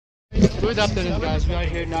Good afternoon guys, we are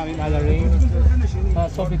here now in areen,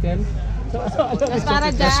 Sofitel. Los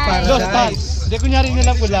Paradise. Los Paradise. Hindi, kunyari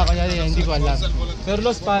nilang pula, kunyari hindi ko alam. Pero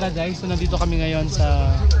Los Paradise, so nandito kami ngayon sa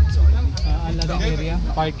Aladang area,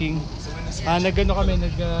 parking. Nag-ano kami,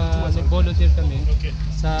 nag-volunteer kami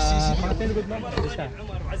sa pakatulugod mo.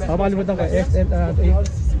 Pakalimutan ko, Xlr8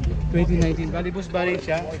 2019. Bali bus bari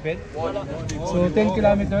siya, event. So 10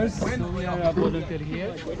 kilometers, so we are volunteer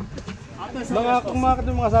here. Kung mga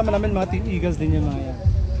kasama namin, mga Team Eagles din yung mga yan.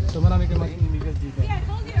 So marami kami mga Team Eagles dito.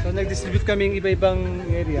 So nag-distribute kami ng iba-ibang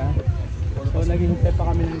area. So naghihintay pa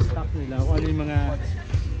kami ng stock nila kung ano yung mga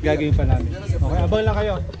gagawin pa namin. Okay, abang lang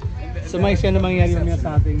kayo. So may siya na mangyayari mamaya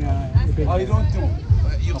sa ating event.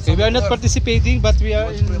 Okay, we are not participating but we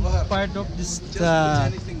are in part of this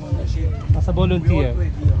as a volunteer.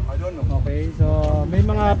 Okay, so may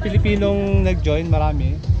mga Pilipinong nag-join,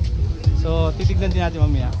 marami. So titignan din natin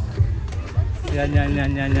mamaya. Yan.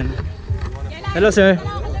 Hello sir.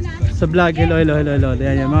 Sa vlog, hello.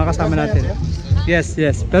 Yan, mga kasama natin. Yes.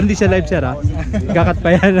 Pero hindi siya live sir ha. Kakat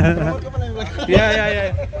pa yan.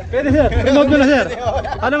 Yeah. Pwede sir, promote mo na sir.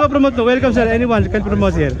 Ano nga promote mo? Welcome sir, anyone can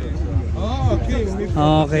promote here.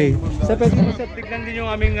 Okay. So pwede mo sir, tignan din yung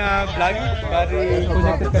aming vlog. Bari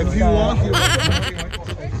connected kami sa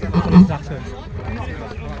instruction.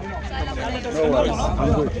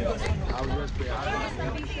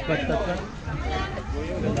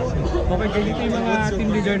 Okay, dito yung mga team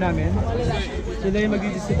leader namin. Sila yung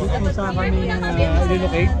mag-distribute kung saan kami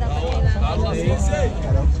relocate. Okay.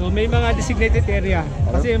 So may mga designated area.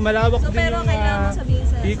 Kasi malawak din yung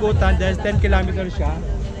ikutan dahil 10 kilometers siya.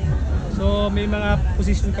 So may mga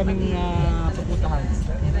position kaming pupuntahan.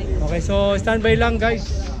 Okay, so standby lang guys.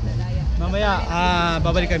 Mamaya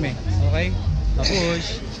babalik kami. Okay?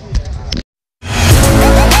 Tapos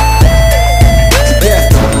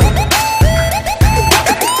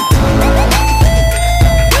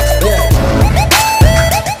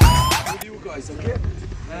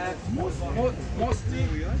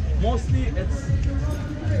mostly it's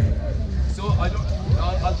so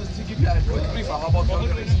I'll just give you a quick brief about the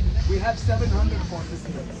race. We have 700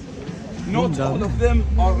 participants. Not all of them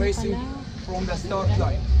are racing from the start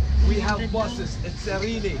line. We have buses. It's a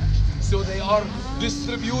relay, so they are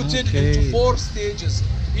distributed into 4 stages.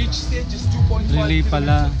 Each stage is 2.5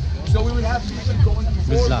 kilometers. So we will have people going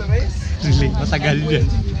before the race matagal yan.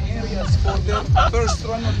 areas for their first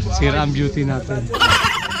run to Sira ang beauty natin.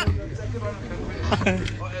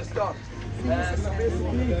 start.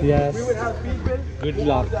 Yes. We will have people Good who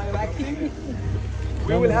luck. are directing.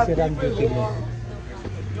 We will have people who are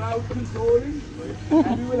crowd controlling.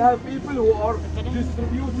 And we will have people who are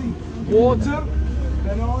distributing water,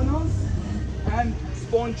 bananas, and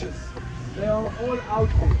sponges. They are all out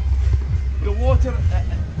there. The water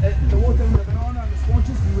and the banana and the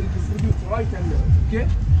sponges we will distribute right and left. Okay?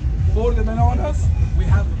 For the bananas, we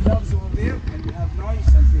have gloves over there and we have knives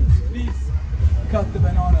and things. Please cut the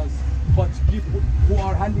bananas, but people who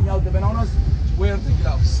are handing out the bananas wear the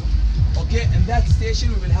gloves. Okay? In that station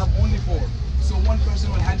we will have only 4. So one person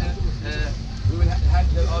will handle we will hand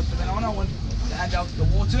out the banana, one will hand out the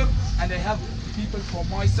water, and I have people from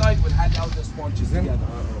my side will hand out the sponges together.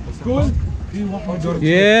 Cool?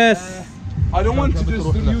 Yes. I don't want to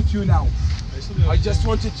distribute you now. I just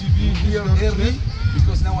wanted to be here early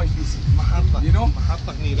because now I feel sick. You know?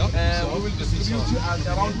 We will distribute you at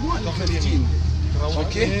around 1:15.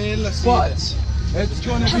 Okay? But it's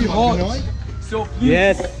gonna be hot. So please.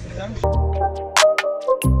 Yes.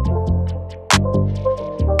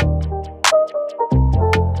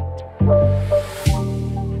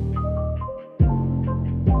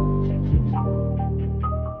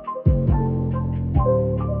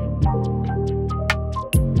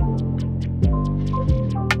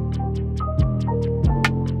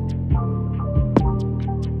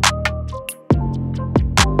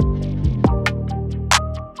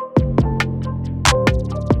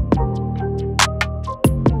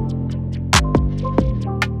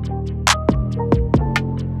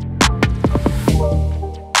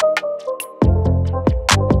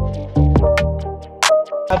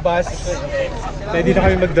 Bus. Ready na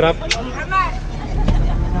kami mag-drop.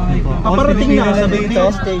 Paparating na sa dito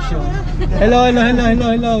station. Hello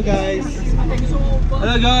guys.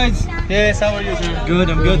 Hello guys. Yes, how are you sir? Good,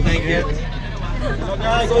 I'm good, thank you.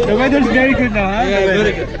 The weather is very good now, huh? Yeah,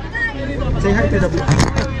 very good. Say hi to the vlog.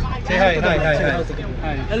 Say hi.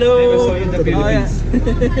 Hello. Never saw you in the Philippines.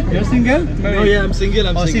 You're single? Oh yeah, I'm single.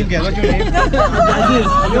 I'm single. What's your name? Aziz.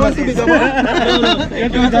 You want to be the one? No. You want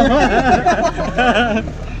to be the one?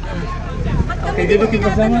 Okay, do you looking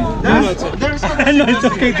for someone? No, it's okay. No, it's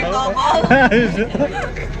okay.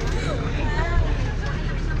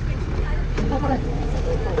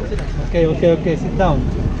 Okay. Sit down.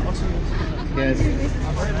 Yes.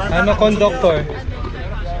 I'm a conductor.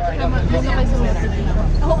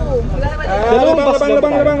 Dalawang bus lang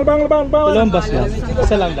ba tayo? Dalawang bus lang.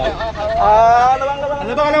 Isa lang daw.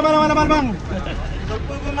 Labang.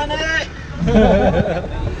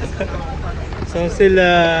 So sila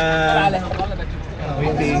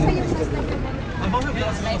waiting.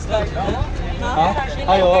 Ha?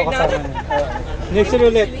 Ay, oo, kasama na. Next year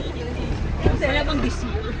ulit. Wala bang this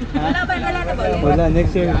year? Wala na ba? Wala,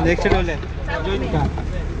 next year ulit. Join ka.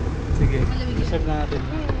 Sige, serve na natin.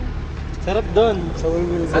 Sarap doon. So we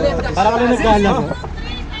will go. Para kami nagkala mo.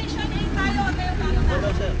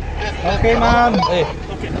 Okay, ma'am.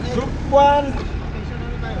 Group 1.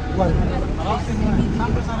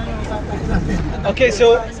 Okay,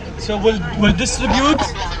 so we'll distribute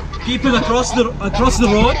people across the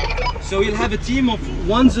road. So we'll have a team of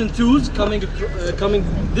 1s and 2s coming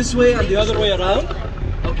this way and the other way around.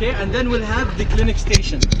 Okay, and then we'll have the clinic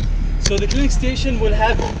station. So the clinic station will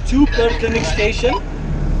have 2 per clinic station,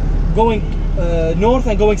 going north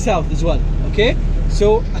and going south as well. Okay,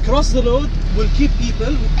 so across the road we'll keep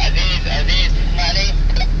people.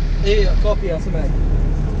 Copy,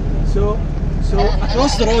 So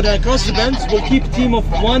across the road and across the bends, we'll keep a team of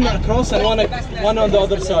 1 across and one on the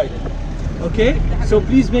other side. Okay? So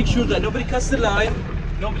please make sure that nobody cuts the line,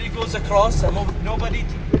 nobody goes across, and nobody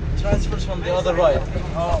transfers from the other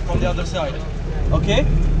from the other side. Okay?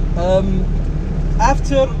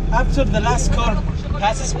 After the last car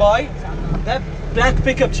passes by, that black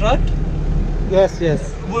pickup truck Yes.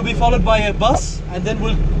 will be followed by a bus, and then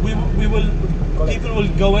people will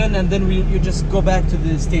go in, and then you just go back to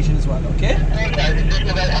the station as well. Okay?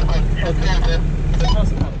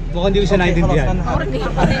 Mukhang hindi ko siya naintindihan.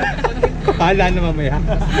 Pahala na mamaya.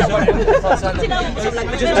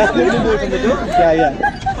 Yeah.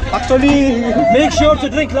 Actually, make sure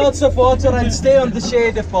to drink lots of water and stay on the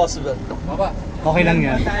shade if possible. Okay lang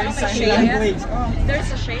yan.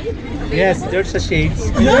 There's a shade? Yes, there's a shade.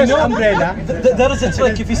 No, There's no. umbrella. There is a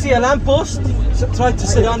trick. If you see a lamppost, try to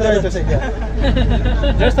sit under it.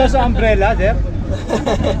 There's also umbrella there.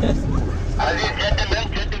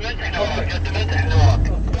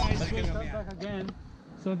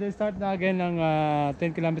 So they start na again ng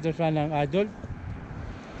 10 kilometers run ng adult.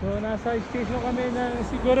 So nasa station kami na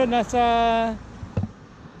siguro nasa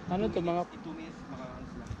ano to mga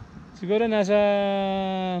siguro nasa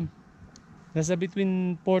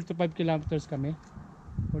between 4 to 5 kilometers kami.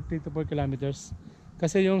 3 to 4 kilometers.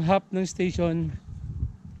 Kasi yung hub ng station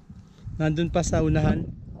nandun pa sa unahan.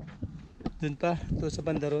 Dun pa, to sa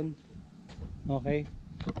bandaron. Okay.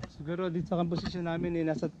 Siguro dito sa position namin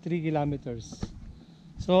nasa 3 kilometers.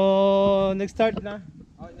 So, nag-start na.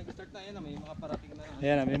 Nag-start na yan, may mga parating na.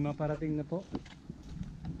 Ayan, may mga parating na po.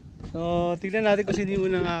 So, tignan natin kung sino yung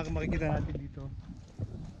unang makikita natin dito.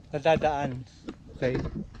 Natadaan. Okay.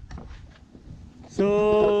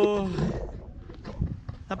 So,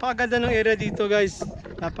 napakaganda ng area dito guys.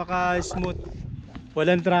 Napaka-smooth.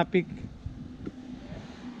 Walang traffic.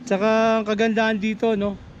 Tsaka ang kagandahan dito,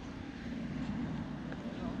 no?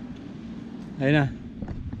 Ayun na.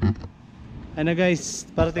 Ano guys,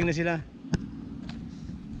 parating na sila.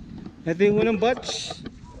 Ito yung unang batch.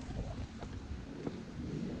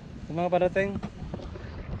 Yung mga parating.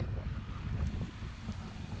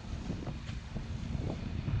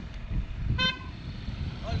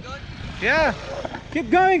 All good? Yeah.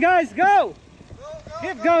 Keep going guys, go!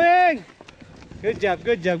 Keep going! Good job.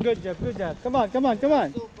 Come on.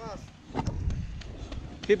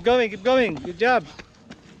 Keep going. Good job.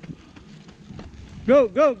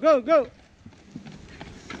 Go.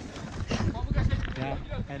 Yeah,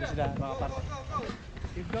 ayun sila mga parte.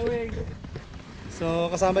 Keep going.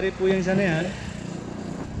 So kasama rin po yung isa na yan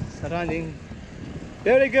sa running.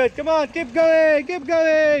 Very good. Come on, keep going. Good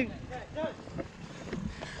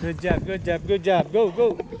job.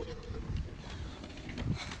 Go.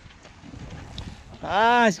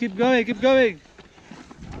 Keep going.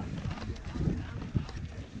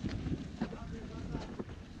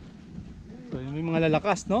 So may mga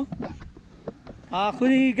lalakas, no?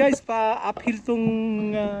 Actually guys, pa uphill tong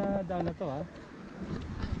daan na to ha.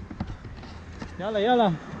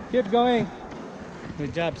 Yala. Keep going.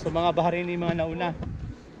 Good job. So mga baharini mga nauna.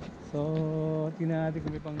 So tingnan natin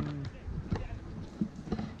kung may pang.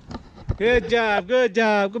 Good job.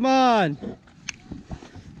 Come on.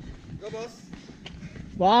 Go, boss.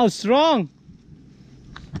 Wow, strong.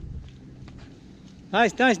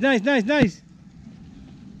 Nice.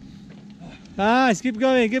 Nice, keep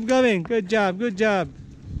going. Good job.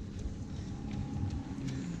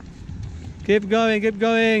 Keep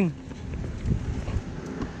going.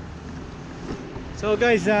 So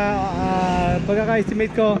guys,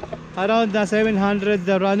 pagkaka-estimate ko, around 700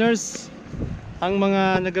 runners ang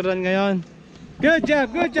mga nag-run ngayon. Good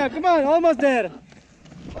job, good job. Come on, almost there.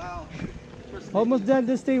 Wow. Almost done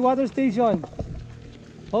the water station.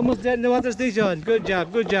 Almost done the water station. Good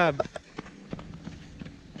job, good job.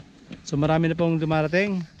 So marami na pong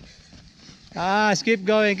dumarating. Keep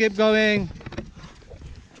going, keep going.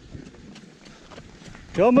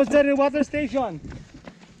 You're almost done the water station.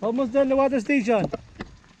 Almost done the water station.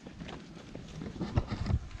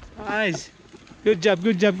 Nice. Good job,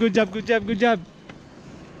 good job, good job, good job, good job.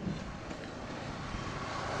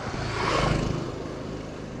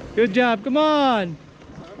 Good job, come on.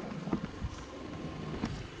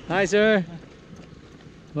 Nice, sir.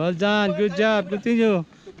 Well done, good job, continue.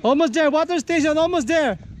 Almost there, water station, almost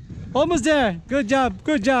there. Almost there. Good job,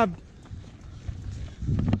 good job.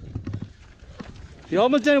 You're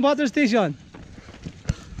almost there, water station.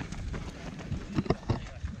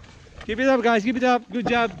 Keep it up, guys, keep it up. Good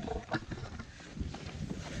job.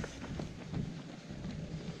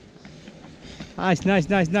 Nice, nice,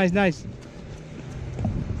 nice, nice, nice.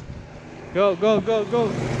 Go, go, go,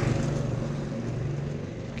 go.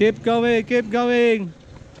 Keep going, keep going.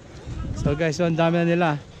 So guys, so ang dami na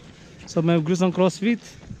nila. So may groups ng CrossFit.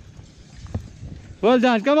 Well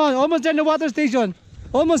done, come on, almost there in the water station.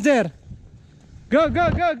 Almost there. Go, go,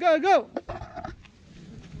 go, go, go.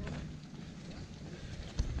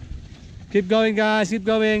 Keep going guys, keep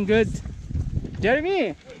going, good.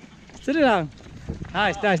 Jeremy, steady lang.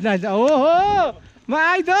 Nice, nice, nice. Oh,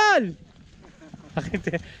 my idol.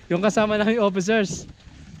 Yung kasama namin officers.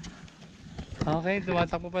 Okay,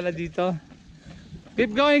 tumatakbo pala dito.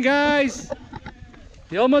 Keep going guys.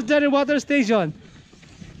 You're almost there in water station.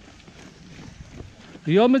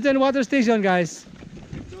 You're almost there in water station guys.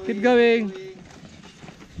 Keep going.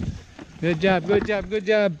 Good job, good job, good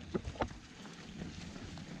job.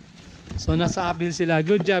 So nasa uphill sila.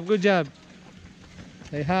 Good job, good job.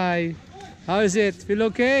 Say hi. How is it? Feel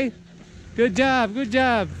okay? Good job, good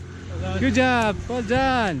job. Good job, well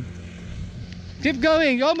done. Keep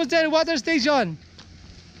going, you're almost there in water station.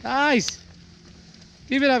 Nice.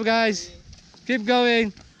 Keep it up guys. Keep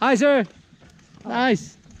going. Hi sir.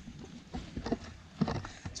 Nice.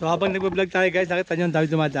 So habang nagbablog tayo guys, nakita nyo ang dami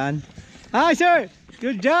dumadaan. Hi sir.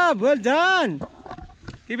 Good job, well done.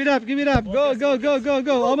 Keep it up, keep it up. Go, go, go, go,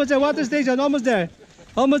 go. Almost there, water station, almost there.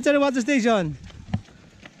 Almost there, water station.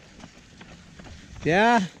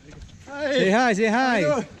 Yeah. Hi. Say hi, say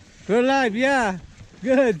hi. We're live, yeah.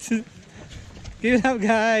 Good. Keep it up,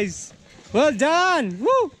 guys. Well done.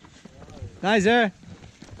 Woo. Nice, sir.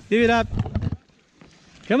 Keep it up.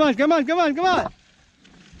 Come on, come on, come on, come on.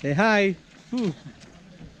 Say hi. Woo.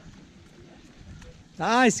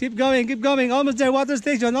 Nice. Keep going, keep going. Almost there. Water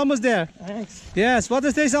station, almost there. Thanks. Yes,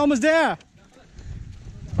 water station, almost there.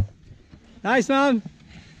 Nice, ma'am.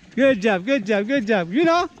 Good job, good job, good job. You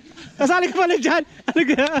know? Kasali ka pala dyan.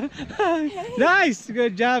 Nice!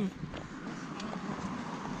 Good job.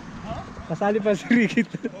 Kasali pa si Ricky.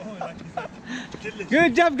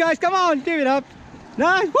 Good job guys, come on, keep it up.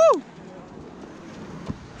 Nice, woo!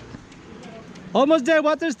 Almost there,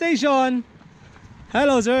 water station.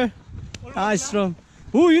 Hello sir. Nice, strong.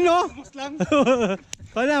 Ooh, you know?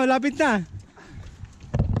 Wala, malapit na.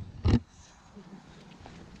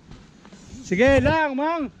 Sige lang,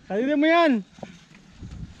 mang. Salili mo yan.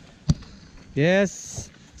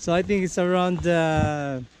 Yes, so I think it's around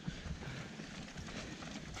 100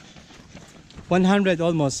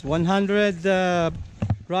 almost 100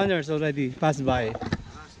 runners already passed by.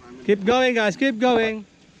 Keep going guys, keep going.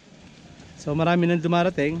 So marami nang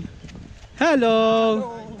dumarating. Hello.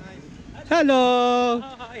 Hello.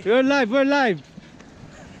 We're live, we're live.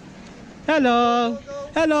 Hello.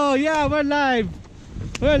 Hello, yeah, we're live.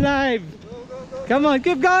 We're live. Come on,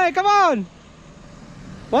 keep going, come on.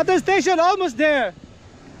 Water station almost there.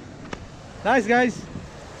 Nice guys.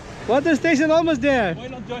 Water station almost there. Why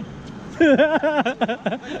not join?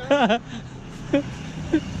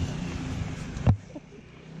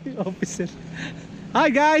 Officer. Hi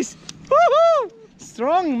guys. Woohoo!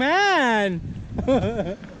 Strong man.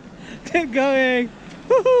 Keep going.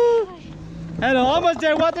 Woohoo! Hello, almost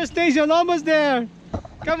there. Water station almost there.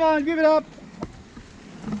 Come on, give it up.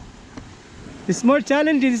 It's more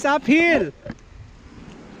challenging. It's uphill.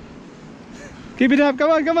 Keep it up, come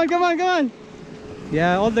on, come on, come on, come on.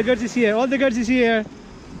 Yeah, all the girls is here, all the girls is here.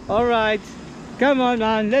 All right, come on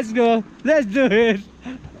man, let's go, let's do it.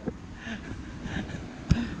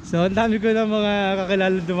 So, ang dami ko ng mga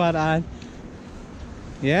kakilala dumaraan.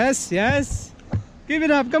 Yes, yes. Keep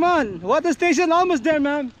it up, come on. Water station almost there,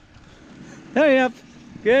 ma'am. Hurry up,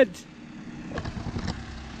 good.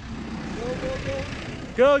 Go, go, go.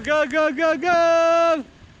 Go, go, go, go, go!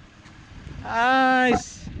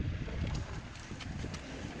 Nice!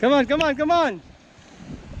 Come on, come on, come on!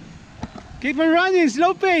 Keep on running,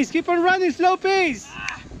 slow pace! Keep on running, slow pace!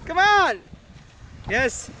 Come on!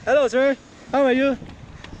 Yes! Hello, sir! How are you?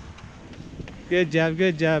 Good job,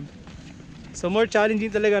 good job. So more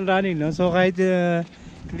challenging talaga ang running, no? So kahit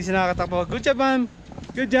hindi siya nakakatakbo. Good job, ma'am!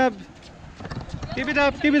 Good job! Keep it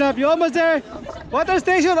up, keep it up! You're almost there! Water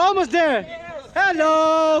station, almost there!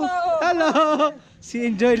 Hello! Hello! Si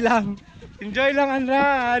enjoy lang. Enjoy lang ang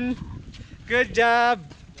run. Good job.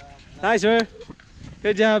 Nice, sir.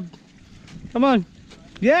 Good job. Come on.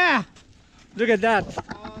 Yeah! Look at that.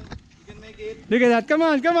 You can make it. Look at that. Come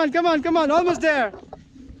on, come on, come on, come on. Almost there.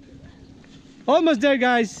 Almost there,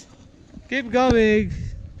 guys. Keep going.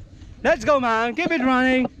 Let's go, man. Keep it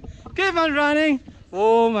running. Keep on running.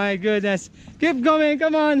 Oh my goodness. Keep going.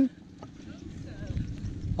 Come on.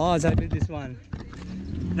 Oh, I did this one.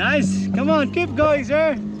 Nice. Come on. Keep going,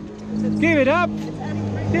 sir. Give it up.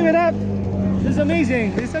 Give it up. This is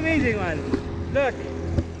amazing. This is amazing one. Look.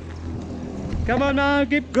 Come on, man.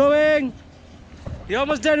 Keep going. You're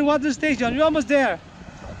almost there in water station. You're almost there.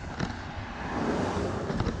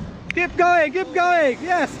 Keep going. Keep going.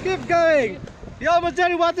 Yes. Keep going. You're almost there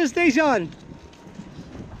in water station.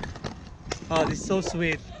 Oh, this is so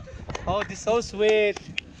sweet. Oh, this is so sweet.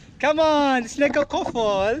 Come on. It's like a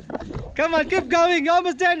couple. Come on. Keep going. You're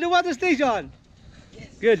almost there in the water station.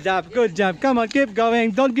 Good job. Good job. Come on. Keep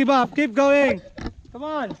going. Don't give up. Keep going. Come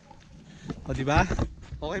on. O, diba?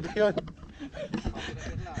 Okay ba yun?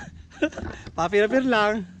 Papirapir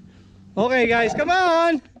lang. Okay, guys. Come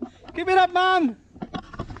on. Keep it up, ma'am.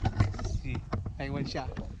 See, I won siya.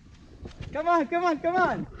 Come on. Come on. Come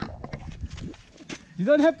on. You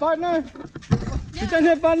don't have partner? You don't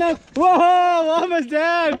have partner? Whoa! Almost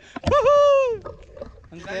there! Woohoo!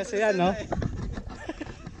 Ang kaya siya, no?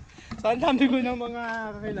 So, ang dami ko ng mga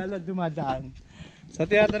kakilala dumadaan. So,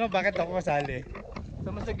 tinatanong bakit ako kasali.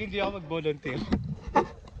 So, mas hindi ako mag-volunteer.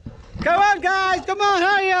 Come on, guys! Come on,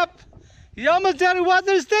 hurry up! You're almost there in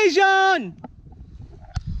water station!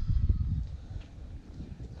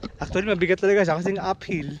 Actually, mabigat talaga siya kasi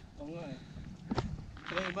uphill. Oo nga eh.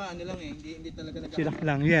 Pero iba, ano lang eh. Hindi talaga Silak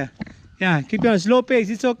lang, yeah. Yeah, keep on slow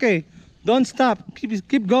pace, it's okay. Don't stop.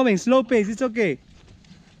 Keep going, slow pace, it's okay.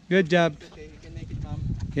 Good job. Okay, you can make it, ma'am.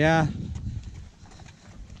 Yeah.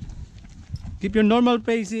 Keep your normal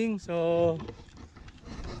pacing. So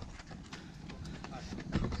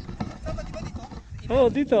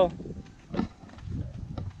oh, dito.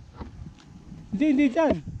 Hindi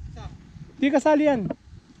dyan. Hindi kasali yan.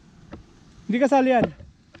 Hindi kasali yan.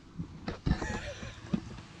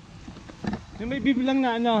 Yung may bibilang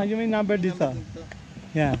na ano, yung may number dito.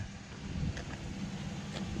 Yeah.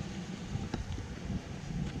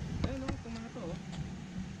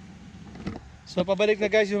 So pabalik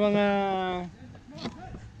na guys yung mga Ano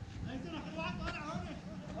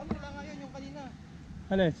lang ngayon yung kanina?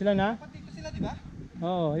 ano, sila na? Pati ko sila, di ba?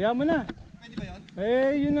 Oo, hayaan mo na. Pwede ba yun?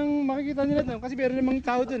 Eh, yun ang makikita nila doon kasi meron namang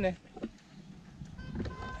tao doon eh.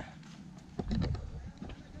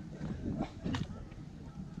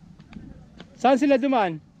 Saan sila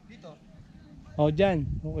dumaan? Dito. Oh, dyan.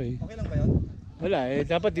 Okay. Okay lang ba yun? Wala eh,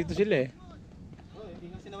 dapat dito sila eh. Oo,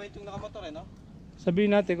 hindi nga sinawait yung nakamotor eh, no?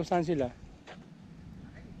 Sabihin natin kung saan sila.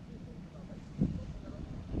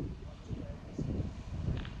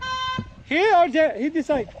 Here or there? He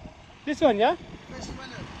decide. This one, yeah? First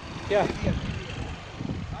one, Yeah.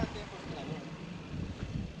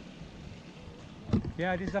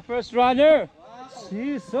 Yeah, this is the first runner.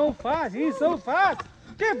 He's so fast. He's so fast.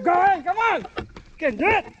 Keep going. Come on. Can do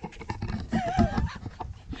it.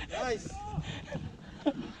 Nice!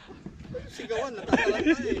 Sigawan, natatalan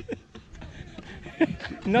na eh.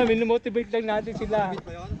 No, minomotivate lang natin sila.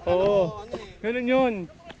 Ba yun? Oo. Ano eh? Ganun yun.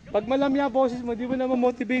 Pag malamya boses mo, di mo na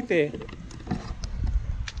mamotivate eh.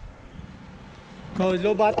 So,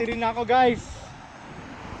 low battery na ako guys.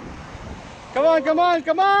 Come on, come on,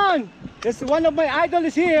 come on! This one of my idol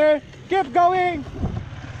is here. Keep going.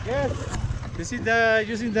 Yes. You see the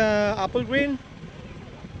using the apple green?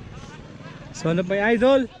 It's one of my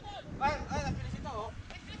idol. Ay, napilis ito oh.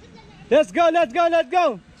 Let's go, let's go, let's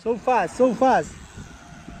go. So fast, so fast.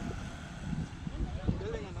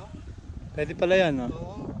 Galing ano? Pwede pala yan, no?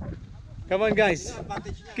 Oo. Come on guys.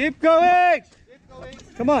 Advantage niya. Keep going. Keep going.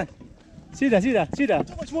 Come on. See that, see that, see that.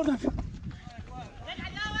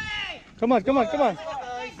 Come on, come on, come on.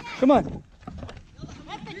 Come on.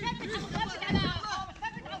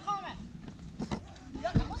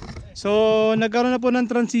 So, nagkaroon na po ng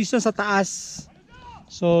transition sa taas.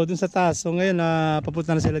 So, dun sa taas. So, ngayon,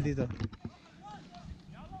 papunta na sila dito.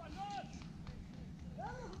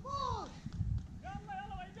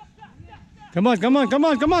 Come on, come on, come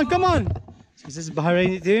on, come on, come on. This is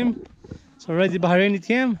Bahraini team. It's already Bahraini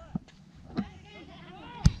team.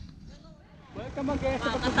 Welcome again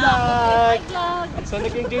sa vlog. So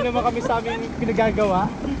nag-enjoy naman kami sa aming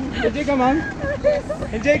pinagagawa. Enjoy ka, ma'am?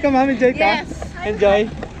 Enjoy ka, ma'am? Enjoy ka? Yes. Enjoy?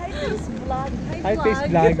 Hi, Hi, face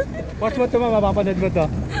vlog. Watch mo ito, ma'am. Mapapanood mo ito.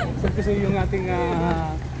 So kasi yung ating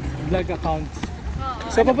vlog account.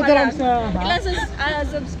 So papunta lang sa...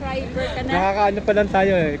 Ilang subscriber ka na? Nakakaano pa lang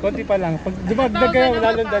tayo eh. Konti pa lang. Pag dumagdag kayo,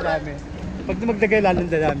 lalong dadami. Pag dumagdag kayo,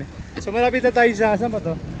 lalong dadami. So malapit na tayo sa... Saan ba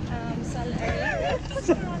to?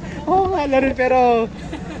 Xlr8. Oo nga rin, pero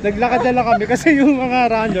naglakad na lang kami kasi yung mga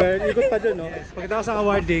runner, ikot pa dun, no? Pagkatapos ng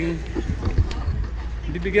awarding,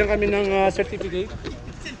 bibigyan kami ng certificate,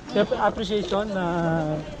 appreciation na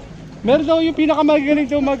meron daw yung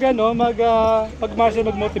pinakamagaling daw mag-martial,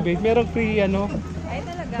 mag-motivate, merong free ano. Ay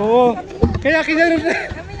talaga? Oo. Kaya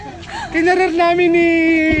kinarar namin ni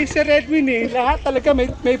Sir Edwin eh, lahat talaga may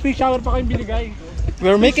free shower pa kayong binigay.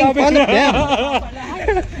 We're making fun of them.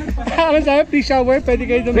 Ano sabi? Free shower? Pwede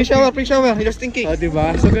kayo naman. Free shower, just in case. Oh,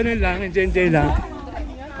 diba? So ganun lang, enjoy lang.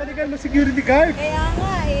 Pwede kayo mag-security guard. Kaya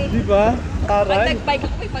nga eh. Diba? Pag Taray. nag-bike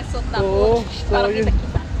ako, may pasot na Oo. ako. So Parang yun.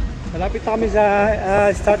 kita-kita. Malapit na kami sa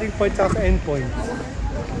starting point at end point.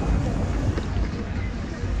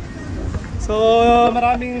 So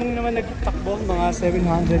maraming naman nagtakbo, mga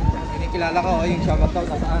 700. Kinikilala ko, yung shower daw,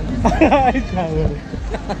 saan? Ay, shower.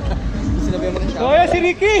 Sinabi mo ng So ayan si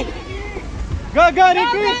Ricky! Go,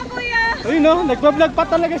 Ricky! Kuya! Ayun no, nagbablog pa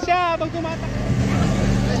talaga siya pag tumatak.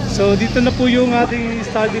 So dito na po yung ating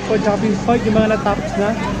study point, shopping point, yung mga natapos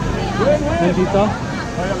na. Nandito.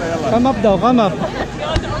 Come up daw, come up.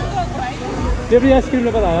 Libre ice cream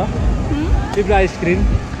na ba tayo? Libre ice cream? I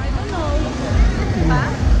don't know. Diba?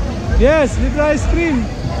 Yes, libre ice cream.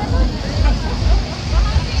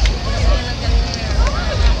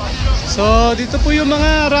 So dito po yung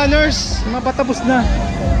mga runners, mga patapos na.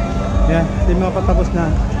 Yan, yung mga patapos na.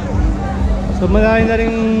 So marami na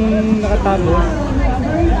rin nakatapos.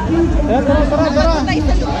 Ayan, tara.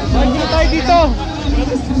 Mag-gila tayo dito.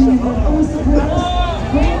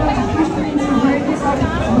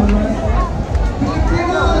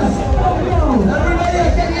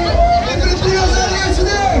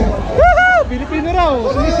 Woohoo! Pilipino raw,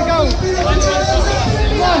 sumisigaw.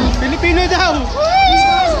 Pilipino daw.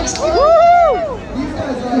 Woo!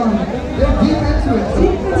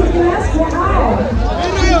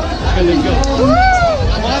 Galing ko.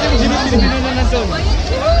 Mga namin Pilipino na nandun.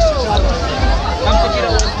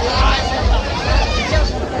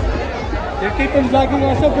 You keep on vlogging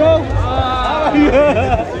also, bro?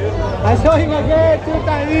 I saw him again 2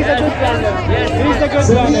 times. He's a good runner. He's a good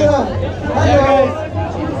runner. Yeah, guys.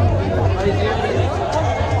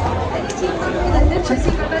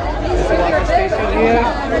 Station here.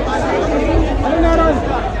 Ano naroon?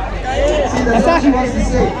 Asa?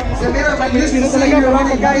 Samira, we used to see you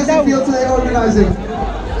running. How does it feel today organizing?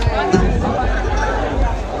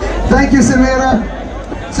 Thank you, Samira.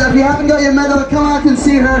 So if you haven't got your medal, come out and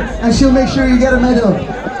see her, and she'll make sure you get a medal.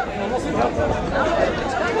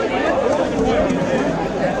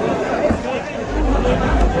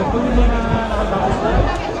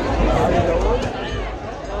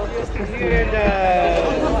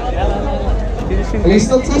 Are you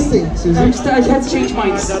still testing, Susie? I had to change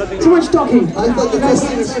mics. Too much talking. I thought the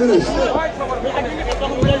testing was finished.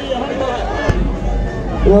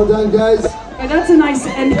 Well done, guys. And that's a nice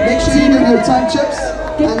end. Make sure you give your time chips,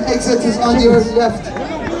 and exit is on your left.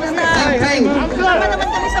 Ping. Kasama naman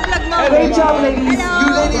kami sa vlog mo. Great job, ladies. You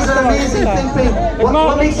ladies are amazing. Ping.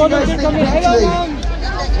 What makes you guys think pink today?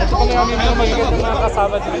 Ito pala kami mga magigat ng mga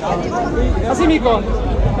kasama dito. Kasi Miko,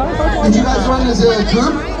 Did you guys run as a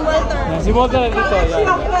group? si Walter dito.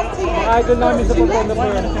 Mga idol namin sa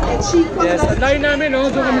photographer. Yes, ang layo namin, no?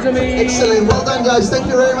 Doon kami sa may... Excellent. Well done, guys. Thank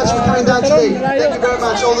you very much for coming down today. Thank you very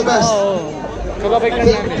much. All the best. Kababay ka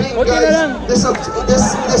Pink, namin. pink, Okay na lang. guys.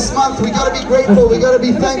 This month we gotta be grateful. We gotta be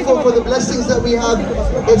thankful for the blessings that we have.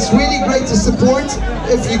 It's really great to support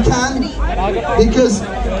if you can, because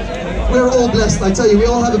we're all blessed. I tell you, we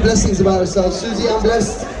all have the blessings about ourselves. Susie, I'm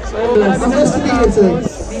blessed. I'm blessed to be here today.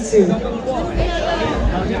 Me too.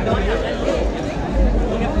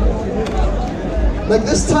 Like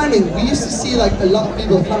this timing, we used to see like a lot of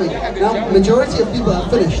people coming. Now, majority of people have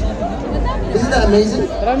finished. Isn't that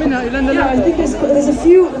amazing? Marami na, ilan na Yeah, lang. I think there's a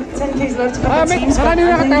few 10Ks left to come Marami, teams. but marami I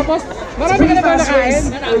na think nakatapos. it's a Marami ka pretty na ba fast nakain?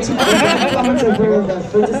 race.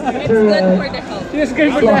 Yes,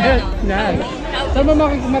 kayo po dahil. Yan. Saan mo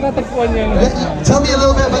matatagpuan yan? Tell me a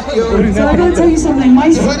little bit about your So I'm going to tell you something.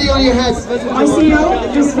 My hoodie on your head.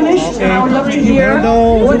 CEO just finished, and I would love to hear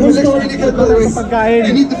what was told.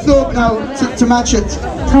 You need the film now to match it.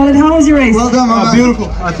 Khalid, how was your race? Well done, my man. Beautiful.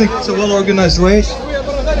 I think it's a well-organized race.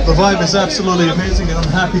 The vibe is absolutely amazing, and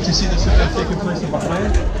I'm happy to see this event taking place in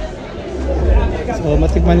Bahrain. So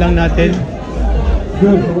matikman lang natin.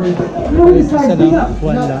 Isa lang,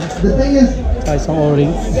 one lang. The thing is, Saka isang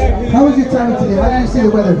orange. how was your time today? How did you see the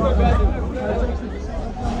weather?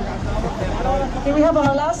 Here we have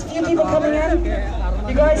our last few people coming in.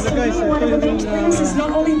 You guys, one of the main things is not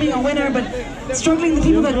only being a winner, but struggling the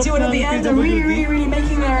people that do it at the end are really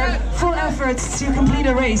making their full efforts to complete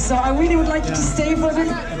a race. So I really would like you to stay for it.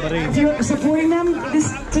 If you're supporting them, this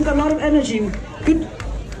took a lot of energy. Good.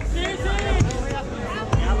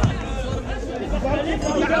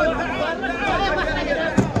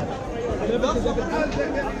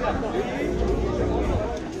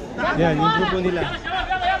 Yan, yung grupo nila.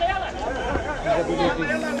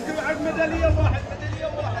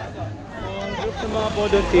 Ang group ng mga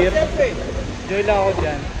volunteer. Join lang ako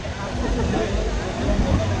dyan.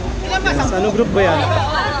 Yes, anong group ba yan?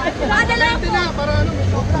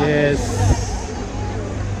 Yes.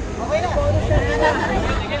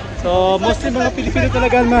 So, mostly mga Pilipino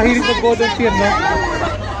talaga ang mahilig mag-volunteer, no?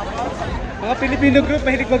 Mga Pilipino group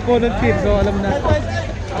mahilig mag-volunteer, so alam na.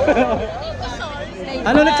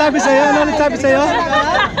 Ano nagsabi sa'yo? Ano nagsabi sa'yo?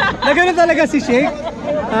 Na ganun talaga si Sheikh?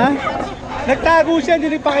 Ha? Nagtago siya, hindi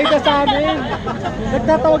nagpakita sa amin.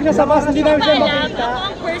 Nagtatawag na sa bus, hindi namin siya makita.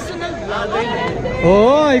 Personal vlogger.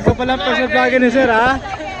 Oo, ikaw pala ang personal vlogger ni Sir, ha?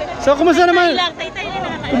 So, kumusta naman?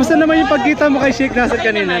 Kumusta naman yung pagkita mo kay Sheikh Nasser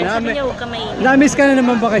kanina? Na-miss ka na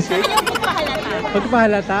naman ba kay Sheikh?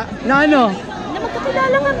 Pagpahalata? Na ano? Na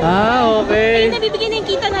magkakilala kami. Okay. Ay, nabibigay na yung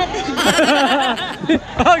kita natin.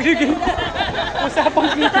 Usapang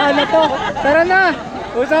kita na to. Tara na!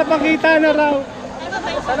 Usapang kita na raw.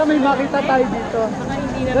 Sana may makita tayo dito.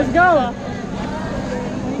 Let's go!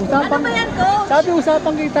 Usapang, Ano ba yan, coach? sabi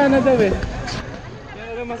usapang kita na daw eh.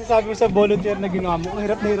 Ano masasabi mo sa volunteer na ginawa mo?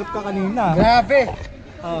 Hirap na hirap ka kanina. Grabe!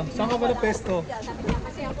 Saan ka ba na pesto?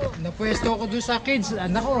 Napwesto ako dun sa kids.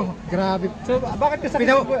 Anak ko, grabe. So, bakit ka sa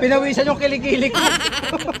Pinawisan yung kilig-kilig ko.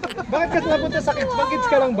 Bakit ka napunta sa kids? Pag-kids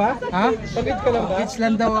ka lang ba? Ha? Pag-kids ka lang ba? Kids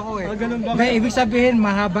lang daw ako eh. Ganun ba? May ibig sabihin,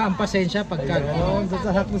 mahaba ang pasensya pagka. Oo,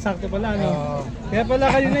 sakto-sakto pala, no? Kaya pala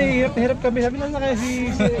kayo na hirap kami. Sabi lang na kaya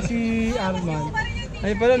si Arman.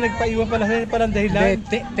 Ay pala, nagpaiwan pala sa'yo palang dahilan.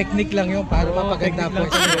 Technique lang yun para mapaganda po.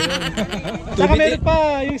 Saka meron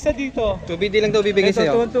pa, yung isa dito. 2BD lang daw bibigay Ito,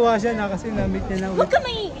 sa'yo. tuwan-tuwa siya na kasi na-meet niya na. Huwag ka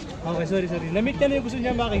may Okay, sorry. Na-meet niya na yung gusto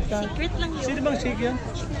niya makita. secret lang yun. Sino bang Sheikh yan?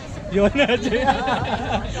 Yun na,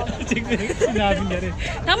 Sheikh na yung sinabi niya rin.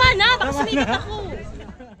 Tama na, baka sumipit ako.